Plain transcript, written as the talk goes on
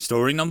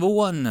Story number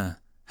 1.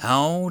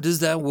 How does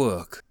that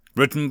work?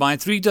 Written by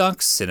 3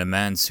 ducks in a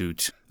man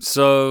suit.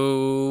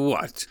 So,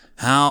 what?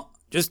 How?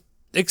 Just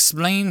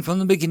explain from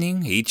the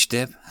beginning, each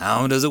step.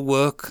 How does it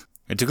work?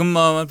 It took a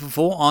moment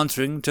before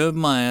answering to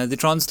admire the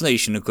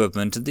translation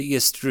equipment the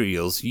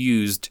Ethereals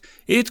used.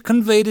 It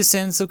conveyed a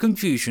sense of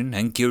confusion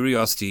and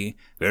curiosity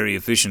very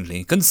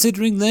efficiently,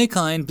 considering their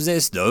kind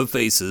possessed no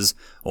faces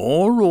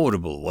or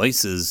audible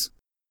voices.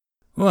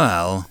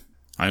 Well,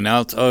 I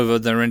knelt over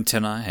their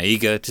antennae,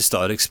 eager to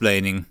start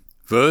explaining.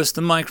 First,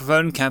 the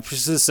microphone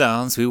captures the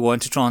sounds we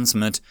want to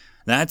transmit.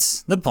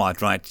 That's the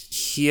part right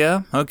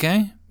here,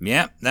 okay?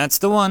 Yeah, that's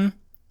the one.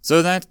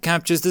 So that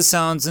captures the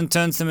sounds and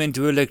turns them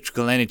into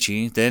electrical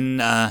energy. Then,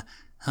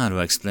 how do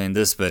I explain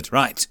this bit?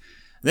 Right.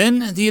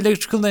 Then the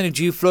electrical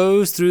energy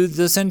flows through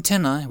this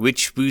antenna,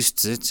 which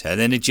boosts it, and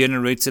then it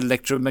generates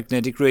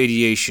electromagnetic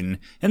radiation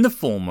in the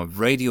form of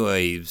radio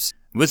waves.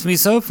 With me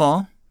so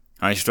far?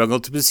 I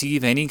struggled to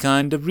perceive any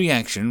kind of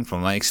reaction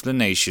from my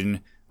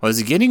explanation. Was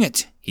he getting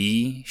it?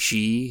 He,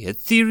 she,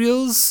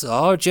 ethereals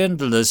are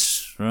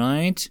genderless,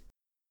 right?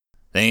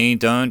 They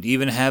don't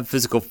even have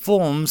physical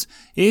forms.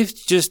 It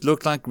just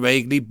looked like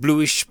vaguely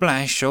bluish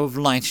splash of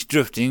light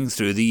drifting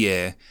through the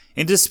air,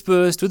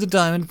 interspersed with the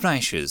diamond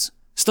flashes,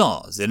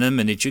 stars in a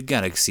miniature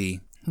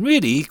galaxy.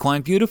 Really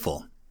quite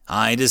beautiful.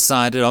 I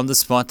decided on the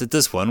spot that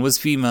this one was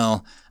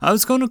female. I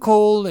was going to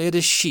call it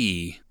a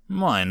she.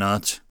 Why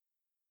not?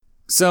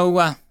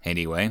 So,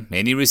 anyway,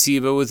 any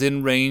receiver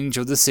within range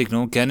of the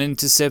signal can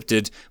intercept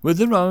it with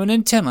their own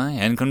antennae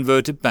and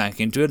convert it back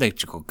into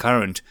electrical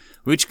current,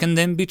 which can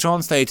then be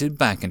translated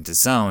back into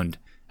sound.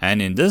 And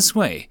in this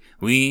way,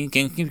 we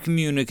can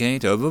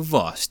communicate over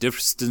vast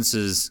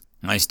distances.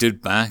 I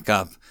stood back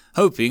up,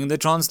 hoping the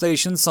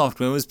translation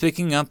software was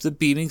picking up the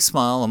beaming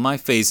smile on my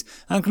face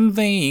and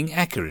conveying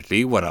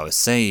accurately what I was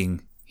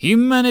saying.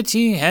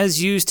 Humanity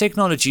has used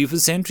technology for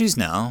centuries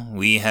now.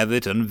 We have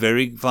it on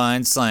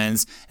verified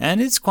science, and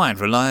it's quite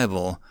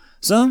reliable.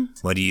 So,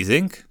 what do you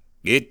think?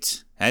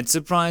 It had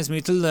surprised me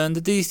to learn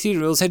that the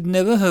Ethereals had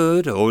never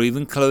heard or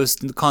even close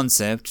the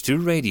concept to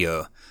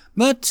radio.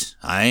 But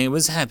I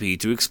was happy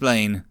to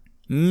explain.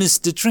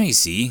 Mr.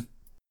 Tracy?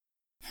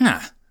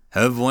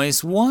 Her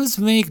voice was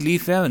vaguely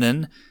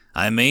feminine.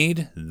 I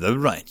made the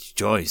right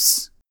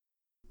choice.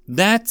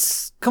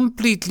 That's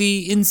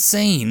completely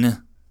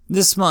insane.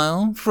 The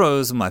smile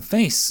froze on my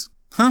face.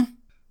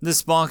 The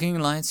sparkling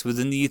lights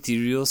within the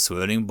ethereal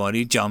swirling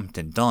body jumped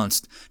and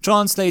danced.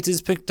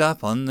 Translators picked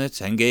up on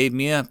it and gave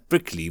me a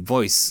prickly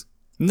voice.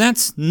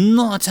 That's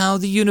not how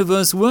the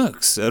universe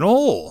works at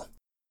all.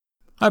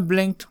 I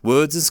blinked,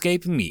 words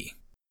escaping me.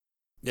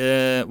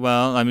 It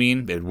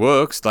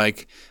works.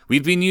 Like,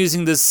 we've been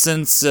using this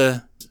since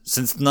the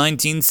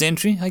 19th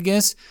century, I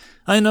guess.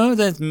 I know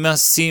that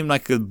must seem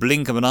like a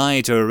blink of an eye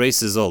to a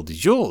race as old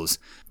as yours,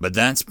 but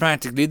that's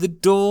practically the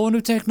dawn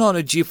of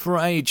technology for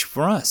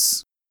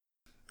us.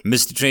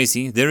 Mr.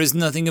 Tracy, there is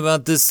nothing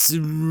about this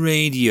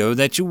radio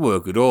that should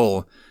work at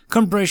all.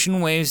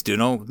 Compression waves do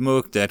not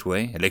work that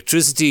way.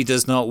 Electricity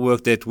does not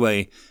work that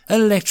way.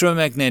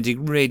 Electromagnetic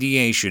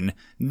radiation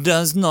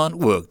does not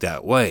work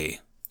that way.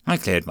 I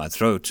cleared my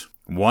throat.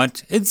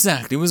 What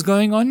exactly was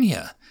going on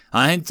here?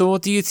 I had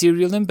thought the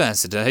ethereal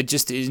ambassador had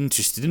just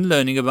interested in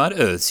learning about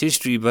Earth's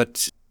history,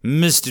 but...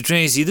 Mr.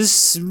 Tracy,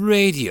 this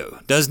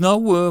radio does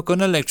not work on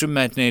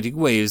electromagnetic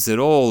waves at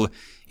all.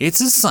 It's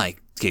a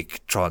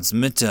psychic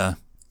transmitter.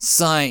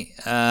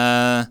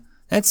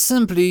 That's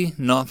simply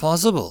not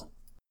possible.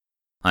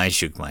 I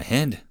shook my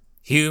head.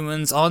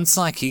 Humans aren't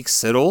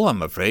psychics at all,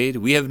 I'm afraid.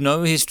 We have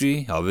no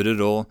history of it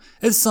at all,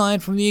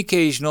 aside from the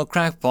occasional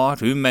crackpot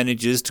who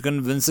manages to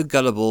convince the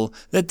gullible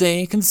that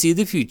they can see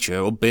the future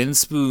or bend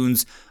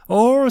spoons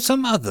or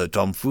some other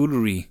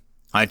tomfoolery.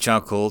 I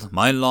chuckled,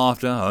 my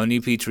laughter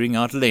only petering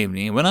out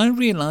lamely when I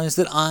realized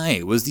that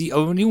I was the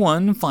only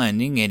one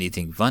finding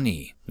anything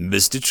funny.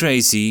 Mr.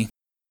 Tracy.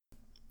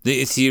 The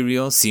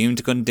ethereal seemed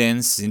to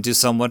condense into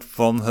somewhat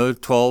from her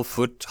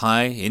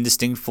 12-foot-high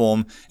indistinct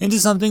form into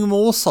something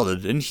more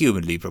solid and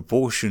humanly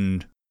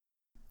proportioned.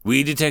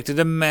 We detected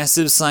a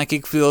massive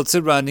psychic field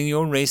surrounding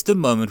your race the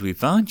moment we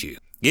found you.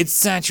 It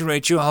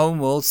saturates your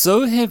homeworld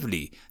so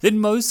heavily that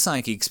most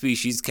psychic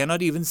species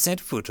cannot even set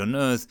foot on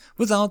Earth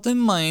without their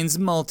minds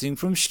melting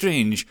from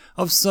strain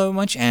of so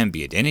much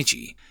ambient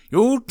energy.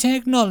 Your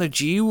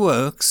technology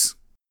works.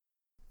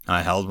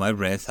 I held my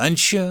breath,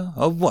 unsure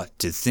of what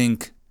to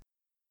think.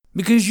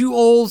 Because you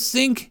all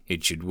think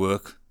it should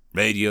work.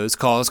 Radios,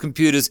 cars,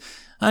 computers.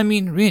 I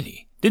mean,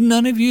 really, did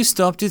none of you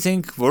stop to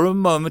think for a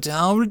moment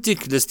how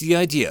ridiculous the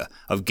idea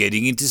of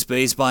getting into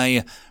space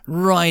by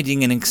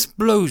riding an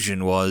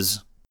explosion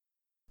was?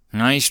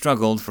 I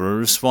struggled for a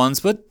response,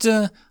 but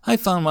I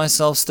found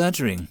myself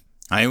stuttering.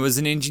 I was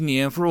an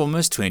engineer for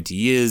almost 20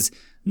 years.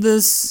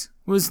 This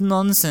was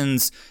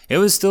nonsense. It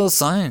was still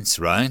science,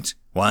 right?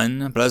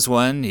 1 +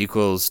 1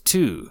 =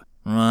 2,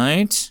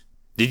 right?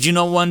 Did you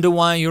not wonder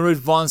why your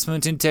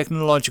advancement in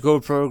technological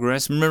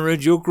progress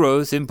mirrored your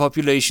growth in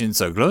population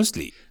so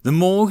closely? The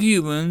more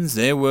humans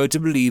there were to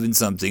believe in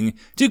something,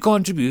 to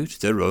contribute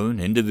their own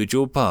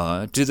individual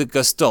power to the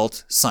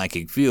gestalt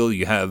psychic field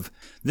you have,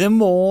 the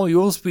more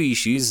your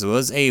species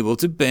was able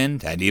to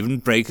bend and even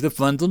break the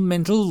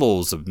fundamental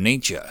laws of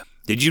nature.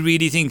 Did you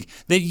really think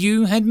that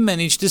you had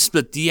managed to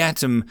split the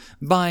atom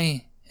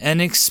by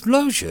an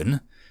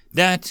explosion?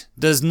 That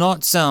does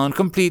not sound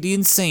completely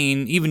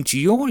insane even to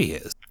your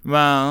ears.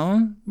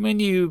 Well, when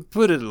you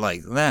put it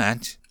like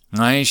that,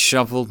 I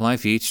shuffled my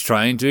feet,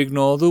 trying to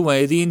ignore the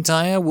way the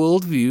entire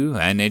worldview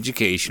and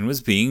education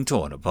was being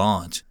torn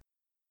apart.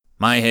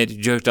 My head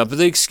jerked up with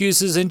the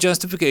excuses and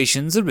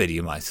justifications already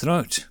in my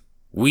throat.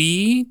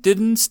 We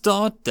didn't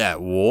start that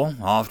war.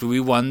 After we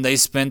won, they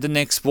spent the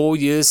next 4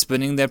 years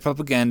spinning their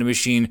propaganda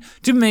machine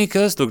to make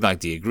us look like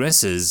the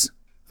aggressors.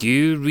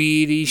 You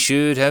really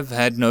should have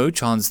had no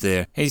chance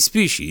there. A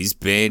species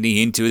barely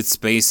into its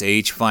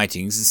space-age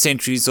fighting's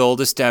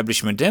centuries-old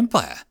establishment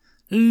empire.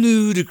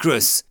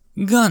 Ludicrous.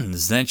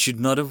 Guns that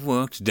should not have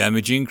worked,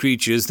 damaging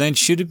creatures that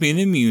should have been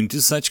immune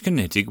to such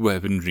kinetic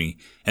weaponry,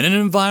 and an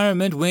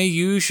environment where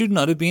you should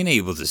not have been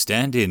able to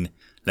stand in,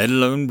 let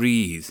alone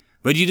breathe.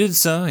 But you did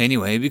so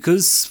anyway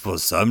because, for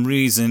some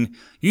reason,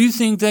 you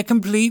think that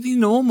completely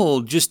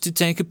normal just to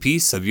take a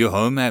piece of your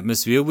home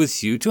atmosphere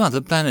with you to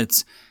other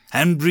planets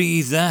and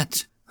breathe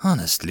that.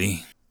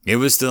 Honestly, it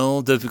was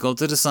still difficult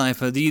to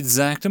decipher the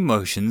exact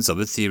emotions of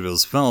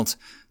ethereals felt,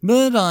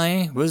 but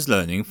I was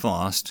learning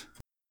fast.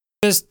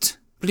 Just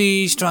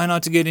please try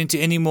not to get into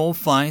any more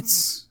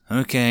fights,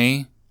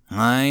 okay?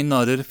 I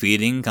nodded,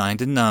 feeling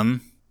kinda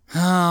numb.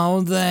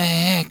 How the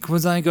heck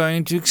was I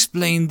going to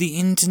explain the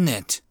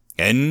internet?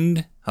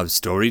 End of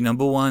story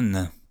number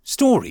 1.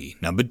 Story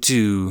number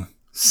 2.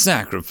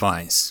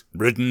 Sacrifice.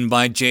 Written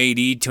by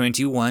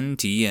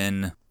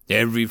JD21TN.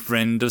 Every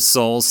friend of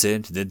Saul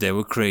said that they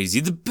were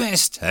crazy, the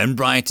best and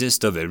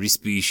brightest of every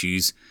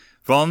species.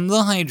 From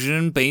the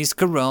hydrogen-based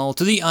Corel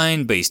to the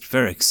iron-based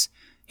Feryx.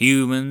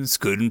 Humans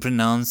couldn't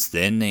pronounce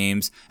their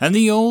names, and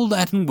the old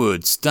Latin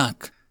word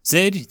stuck.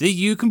 Said that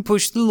you can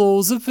push the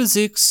laws of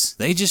physics,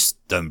 they just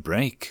don't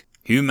break.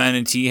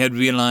 Humanity had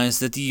realized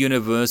that the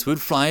universe would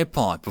fly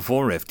apart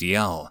before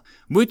FTL,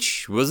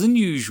 which was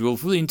unusual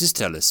for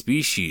interstellar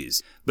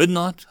species, but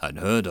not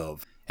unheard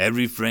of.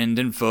 Every friend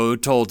and foe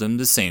told them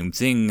the same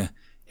thing.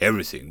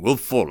 Everything will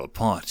fall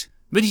apart.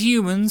 But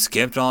humans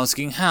kept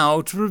asking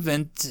how to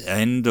prevent,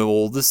 and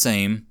all the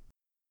same.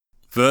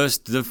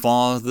 First, the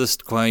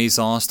farthest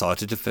quasar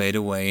started to fade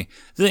away,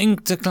 the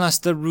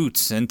intercluster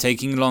routes and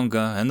taking longer,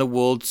 and the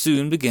world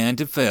soon began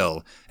to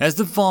fail, as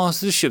the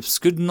faster ships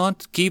could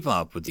not keep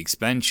up with the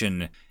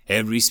expansion.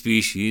 Every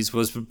species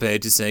was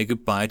prepared to say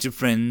goodbye to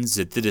friends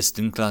at the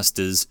distant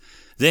clusters,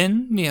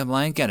 then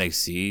nearby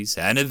galaxies,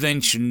 and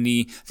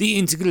eventually the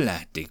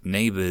intergalactic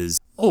neighbors.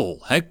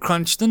 All had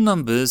crunched the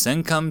numbers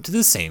and come to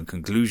the same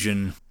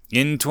conclusion.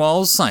 In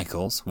 12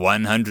 cycles,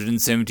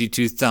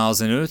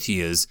 172,000 Earth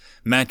years,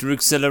 matter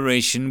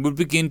acceleration would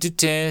begin to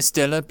tear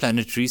stellar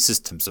planetary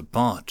systems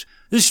apart.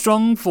 The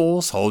strong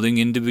force holding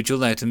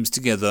individual atoms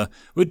together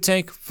would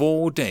take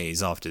 4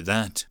 days after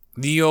that.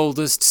 The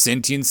oldest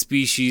sentient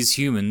species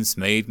humans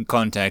made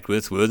contact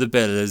with were the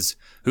Bellas,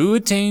 who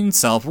attained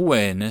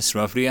self-awareness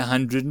roughly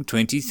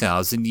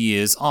 120,000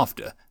 years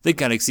after the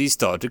galaxy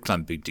started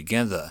clumping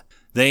together.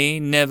 They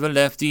never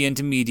left the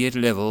intermediate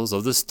levels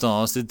of the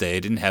stars that they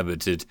had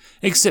inhabited,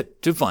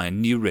 except to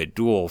find new red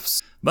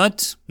dwarfs.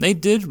 But they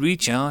did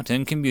reach out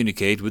and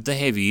communicate with the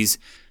heavies.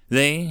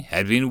 They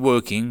had been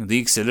working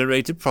the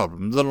accelerated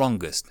problem the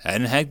longest,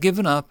 and had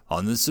given up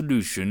on the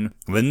solution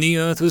when the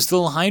Earth was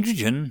still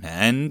hydrogen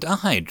and a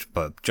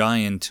hyperpop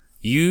giant.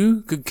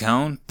 You could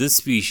count the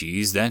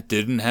species that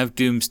didn't have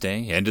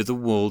doomsday, end of the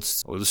world,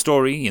 or the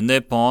story in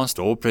their past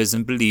or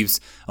present beliefs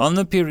on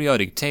the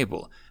periodic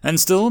table, and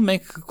still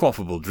make a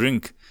quaffable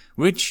drink,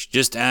 which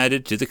just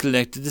added to the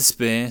collective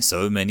despair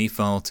so many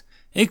felt,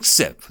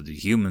 except for the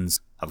humans,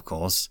 of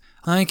course.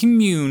 I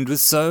communed with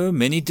so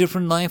many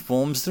different life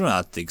forms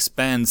throughout the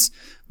expanse,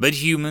 but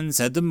humans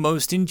had the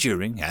most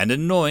enduring and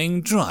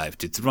annoying drive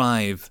to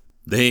thrive.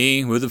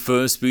 They were the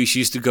first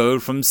species to go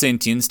from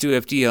sentience to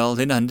FTL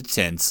in under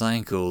 10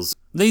 cycles.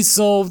 They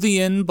solved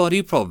the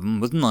n-body problem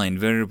with 9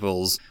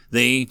 variables.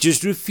 They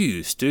just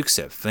refused to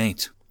accept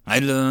fate. I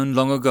learned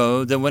long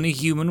ago that when a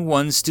human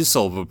wants to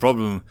solve a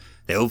problem,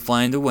 they'll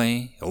find a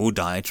way or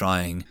die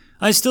trying.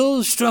 I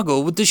still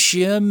struggle with the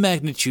sheer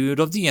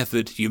magnitude of the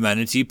effort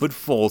humanity put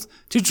forth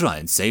to try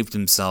and save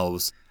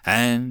themselves,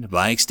 and,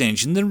 by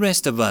extension, the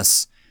rest of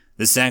us.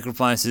 The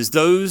sacrifices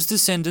those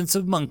descendants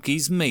of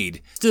monkeys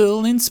made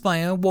still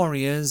inspire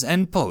warriors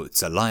and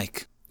poets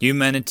alike.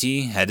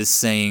 Humanity had a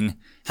saying,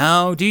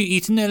 "How do you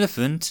eat an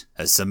elephant?"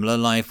 A similar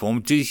life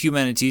form to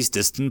humanity's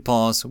distant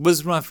past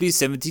was roughly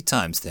 70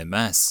 times their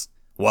mass.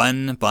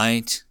 One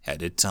bite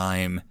at a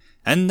time.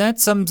 And that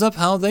sums up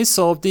how they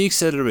solved the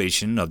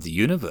acceleration of the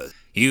universe.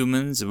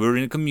 Humans were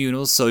a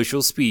communal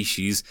social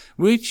species,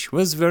 which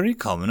was very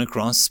common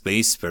across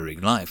space-faring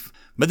life.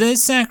 but their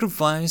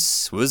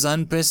sacrifice was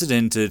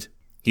unprecedented.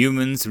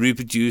 Humans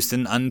reproduced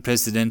in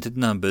unprecedented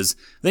numbers.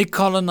 They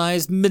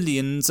colonized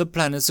millions of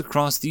planets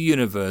across the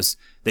universe.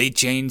 They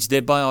changed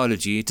their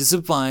biology to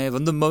survive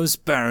on the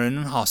most barren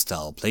and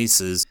hostile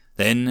places.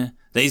 Then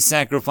they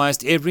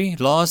sacrificed every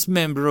last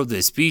member of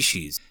their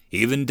species,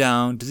 even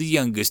down to the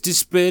youngest, to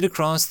spread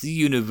across the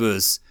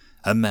universe.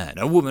 A man,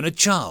 a woman, a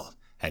child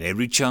had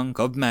every chunk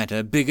of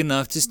matter big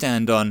enough to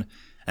stand on,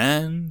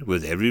 and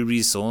with every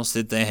resource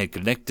that they had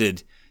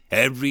collected,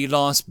 every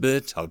last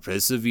bit of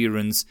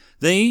perseverance,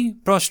 they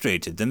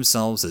prostrated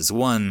themselves as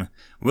one,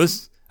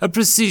 with a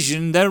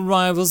precision that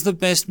rivals the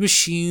best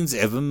machines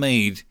ever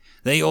made.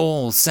 They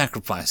all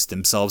sacrificed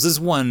themselves as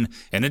one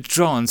in a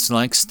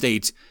trance-like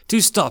state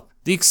to stop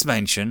the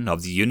expansion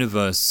of the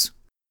universe.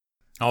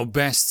 Our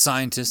best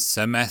scientists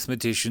and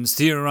mathematicians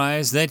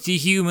theorize that the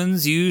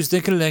humans used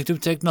their collective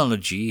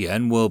technology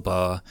and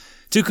willpower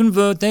to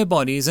convert their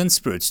bodies and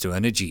spirits to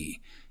energy.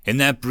 In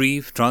that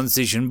brief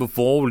transition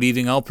before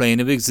leaving our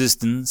plane of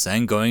existence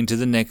and going to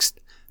the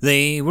next,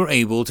 they were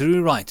able to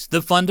rewrite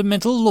the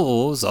fundamental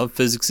laws of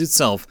physics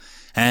itself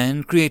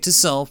and create a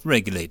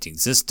self-regulating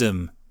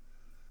system.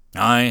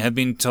 I have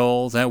been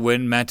told that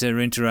when matter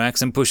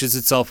interacts and pushes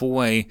itself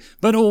away,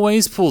 but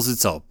always pulls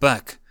itself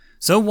back,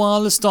 so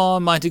while a star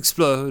might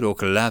explode or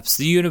collapse,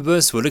 the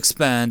universe will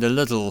expand a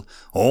little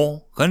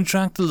or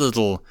contract a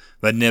little,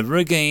 but never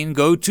again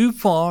go too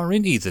far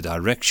in either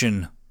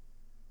direction.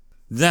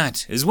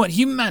 That is what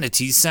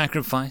humanity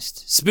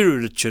sacrificed.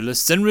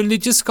 Spiritualists and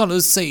religious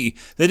scholars say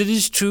that it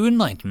is true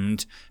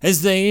enlightenment,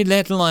 as they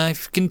let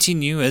life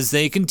continue, as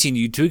they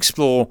continue to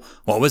explore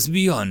what was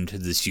beyond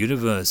this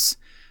universe.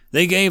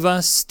 They gave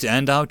us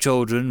and our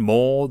children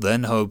more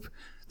than hope.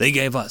 They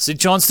gave us a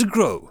chance to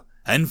grow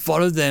and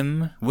follow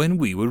them when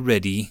we were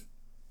ready.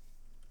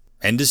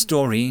 End of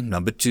story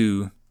number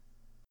 2.